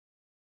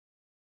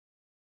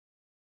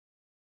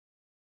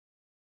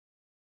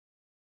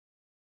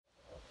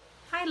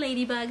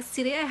Ladybugs.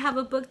 Today I have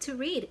a book to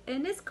read,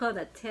 and it's called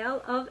A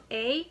Tale of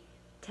a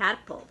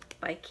Tadpole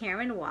by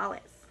Karen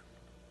Wallace.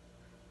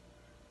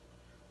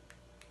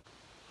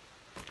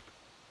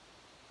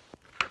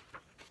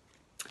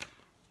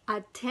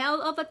 A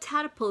tale of a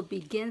tadpole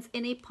begins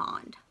in a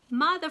pond.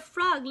 Mother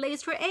frog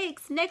lays her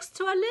eggs next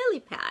to a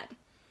lily pad.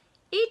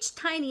 Each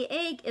tiny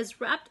egg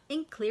is wrapped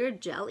in clear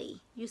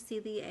jelly. You see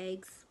the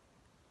eggs?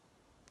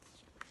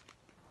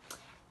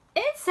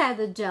 Inside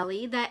the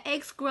jelly, the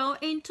eggs grow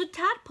into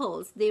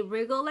tadpoles. They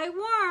wriggle like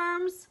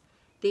worms.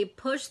 They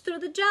push through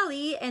the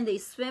jelly and they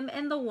swim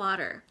in the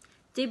water.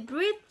 They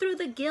breathe through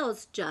the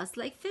gills just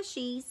like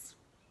fishies.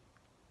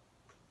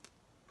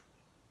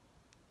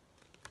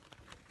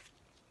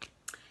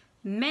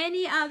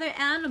 Many other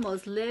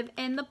animals live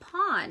in the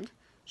pond.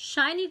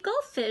 Shiny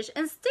goldfish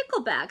and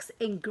sticklebacks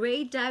and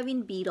gray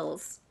diving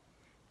beetles.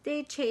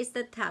 They chase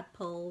the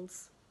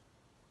tadpoles.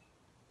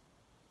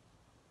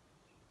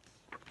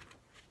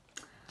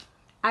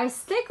 Our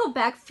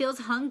stickleback feels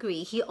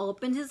hungry. He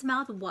opens his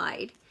mouth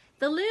wide.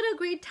 The little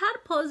gray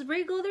tadpoles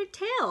wriggle their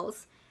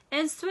tails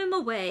and swim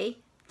away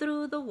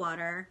through the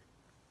water.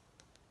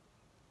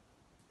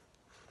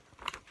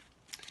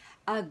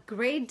 A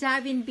gray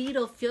diving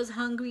beetle feels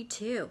hungry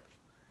too.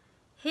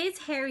 His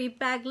hairy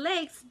back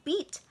legs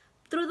beat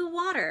through the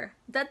water.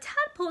 The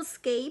tadpoles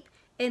escape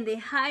and they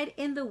hide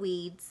in the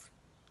weeds.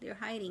 They're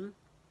hiding.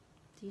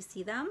 Do you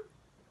see them?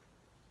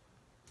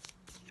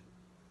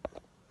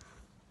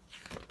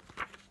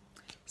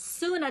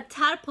 Soon a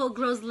tadpole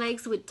grows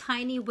legs with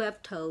tiny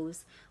webbed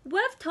toes.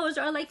 Webbed toes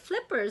are like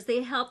flippers.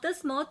 They help the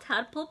small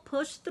tadpole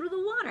push through the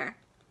water.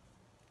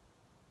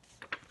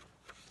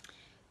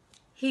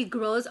 He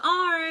grows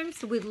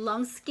arms with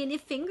long skinny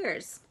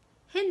fingers.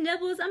 He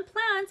nibbles on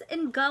plants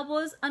and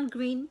gobbles on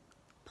green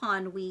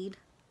pondweed.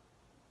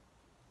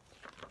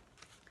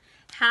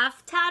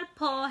 Half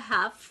tadpole,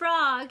 half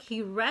frog,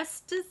 he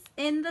rests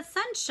in the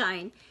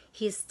sunshine.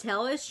 His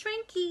tail is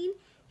shrinking.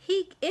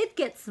 It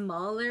gets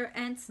smaller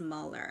and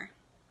smaller.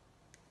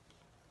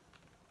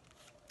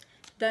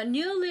 The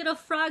new little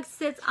frog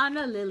sits on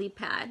a lily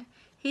pad.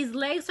 His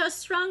legs are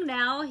strong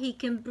now. He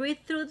can breathe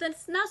through the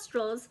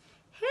nostrils.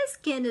 His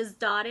skin is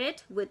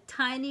dotted with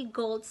tiny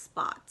gold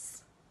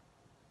spots.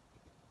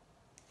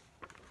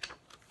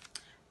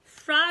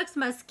 Frogs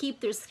must keep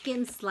their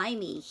skin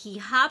slimy. He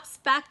hops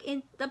back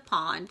in the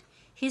pond.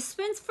 He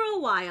swims for a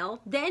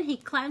while, then he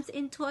climbs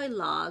into a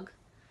log.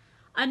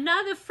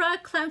 Another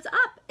frog climbs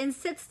up and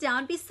sits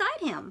down beside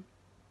him.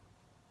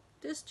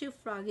 There's two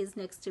froggies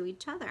next to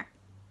each other.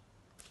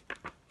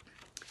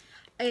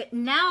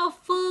 Now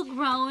full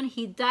grown,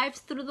 he dives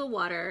through the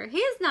water. He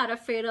is not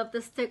afraid of the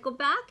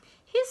stickleback.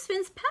 He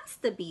swims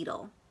past the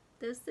beetle.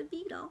 There's the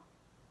beetle.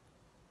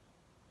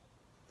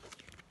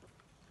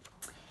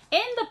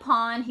 In the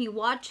pond, he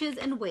watches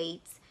and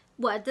waits.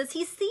 What does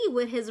he see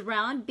with his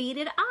round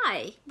beaded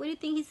eye? What do you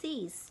think he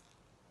sees?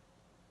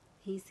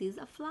 He sees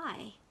a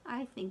fly.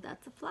 I think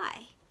that's a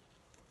fly.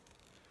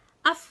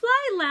 A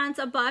fly lands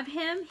above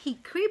him. He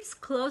creeps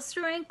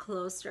closer and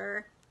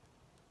closer.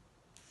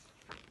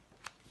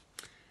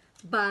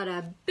 But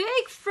a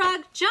big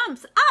frog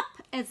jumps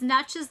up and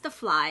snatches the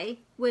fly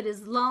with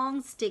his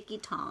long, sticky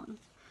tongue.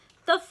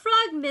 The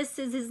frog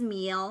misses his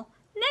meal.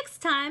 Next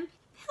time,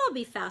 he'll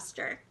be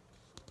faster.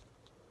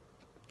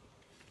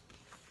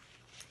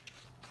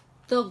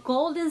 The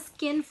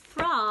golden-skinned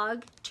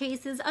frog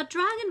chases a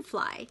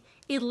dragonfly.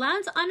 It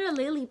lands on a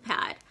lily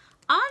pad.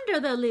 Under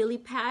the lily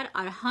pad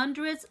are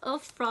hundreds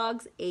of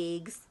frogs'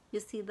 eggs.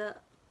 You see the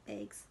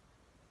eggs?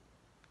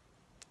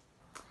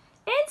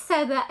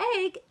 Inside the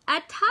egg, a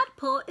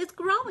tadpole is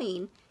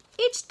growing.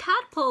 Each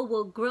tadpole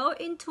will grow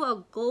into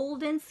a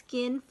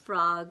golden-skinned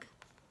frog.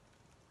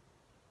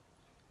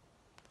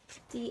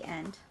 The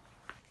end.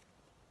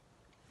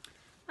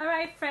 All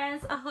right,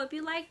 friends, I hope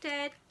you liked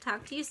it.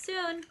 Talk to you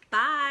soon.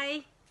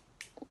 Bye.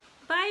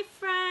 Bye,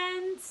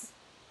 friends.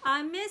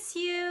 I miss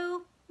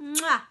you.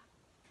 Mwah.